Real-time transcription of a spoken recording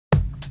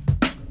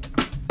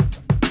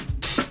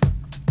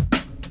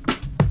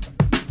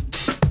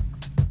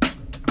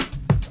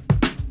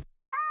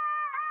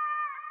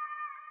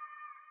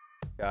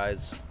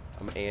Guys,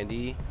 I'm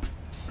Andy.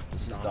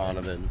 This is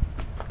Donovan.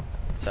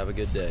 Let's have a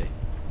good day.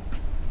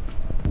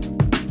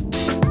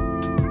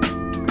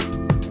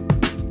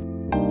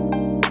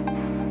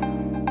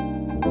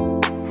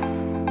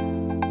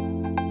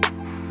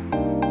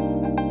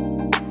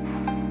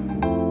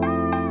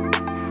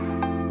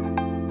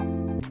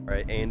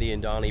 Alright, Andy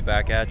and Donnie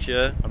back at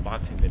you.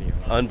 Unboxing video.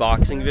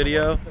 Unboxing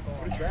video?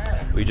 What is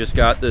that? We just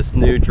got this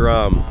new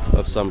drum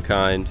of some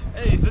kind.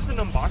 Hey, is this an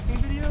unboxing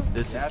video?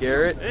 This is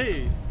Garrett.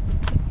 Hey.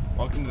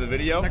 Welcome to the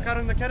video. Make sure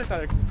to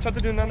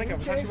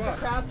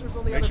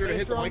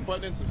hit the like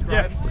button and subscribe.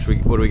 Yes.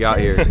 What do we got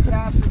here?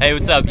 Hey,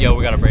 what's up? Yo,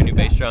 we got a brand new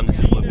bass drum. This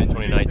is Bloopit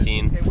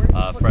 2019.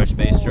 Fresh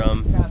bass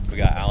drum. We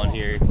got Alan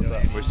here.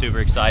 We're super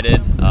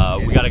excited.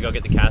 We got to go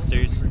get the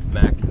casters.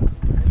 Mac.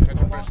 Catch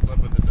a fresh clip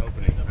of this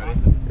opening.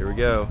 Ready? Here we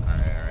go.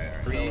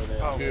 Alright. 3,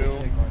 2,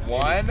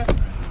 1.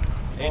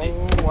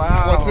 Oh,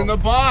 wow. What's in the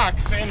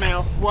box? Fan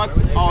mail. Oh,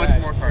 it's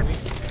more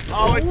cards.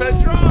 Oh, it's a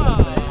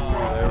drum.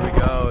 There we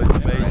go. It's a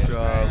bass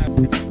drum.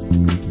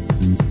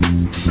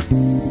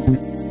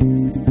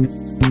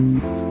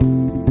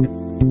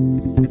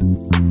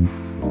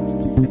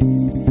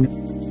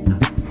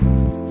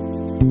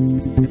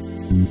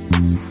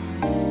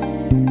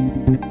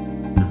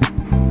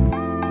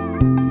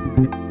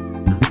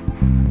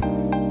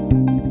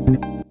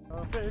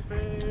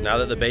 Now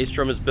that the bass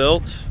drum is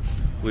built,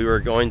 we were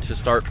going to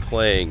start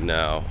playing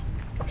now.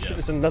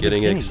 Yes.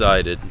 Getting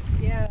excited.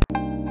 Yeah.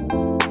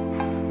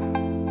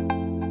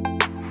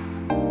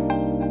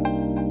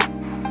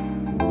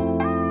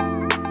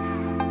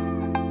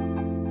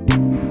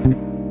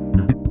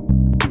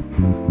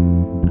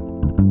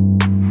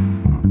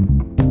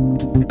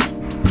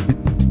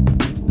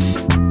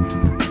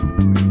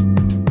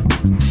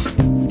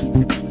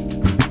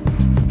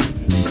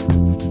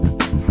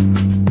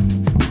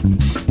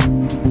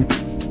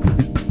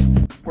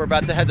 We're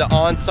about to head to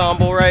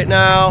Ensemble right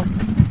now.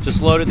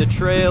 Just loaded the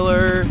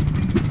trailer.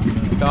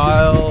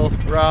 Kyle,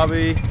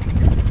 Robbie.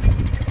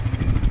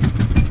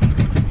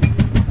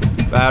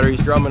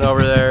 Battery's drumming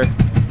over there.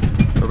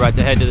 We're about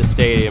to head to the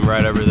stadium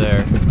right over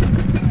there.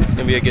 It's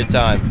gonna be a good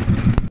time.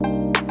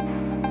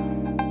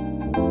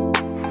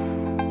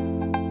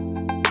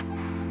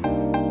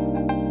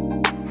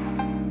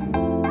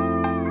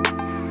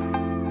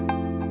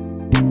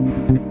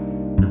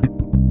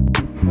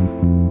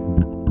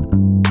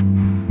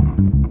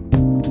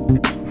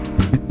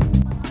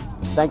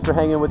 Thanks for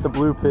hanging with the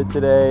Bloopit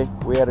today.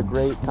 We had a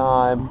great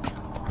time.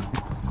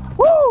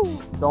 Woo!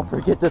 Don't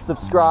forget to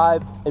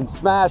subscribe and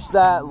smash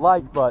that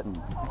like button.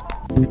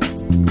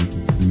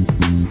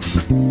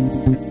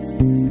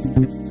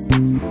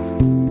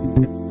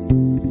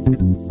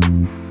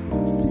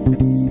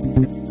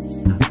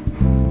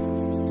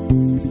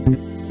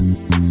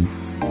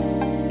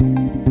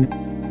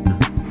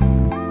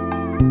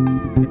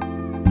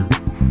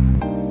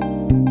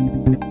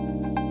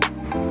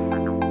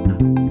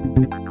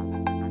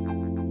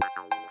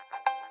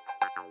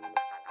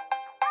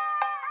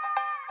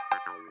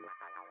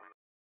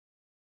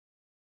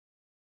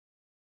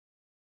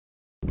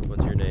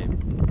 What's your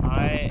name?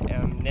 I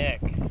am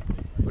Nick.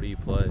 What do you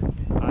play?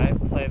 I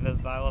play the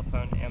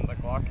xylophone and the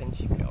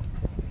glockenspiel.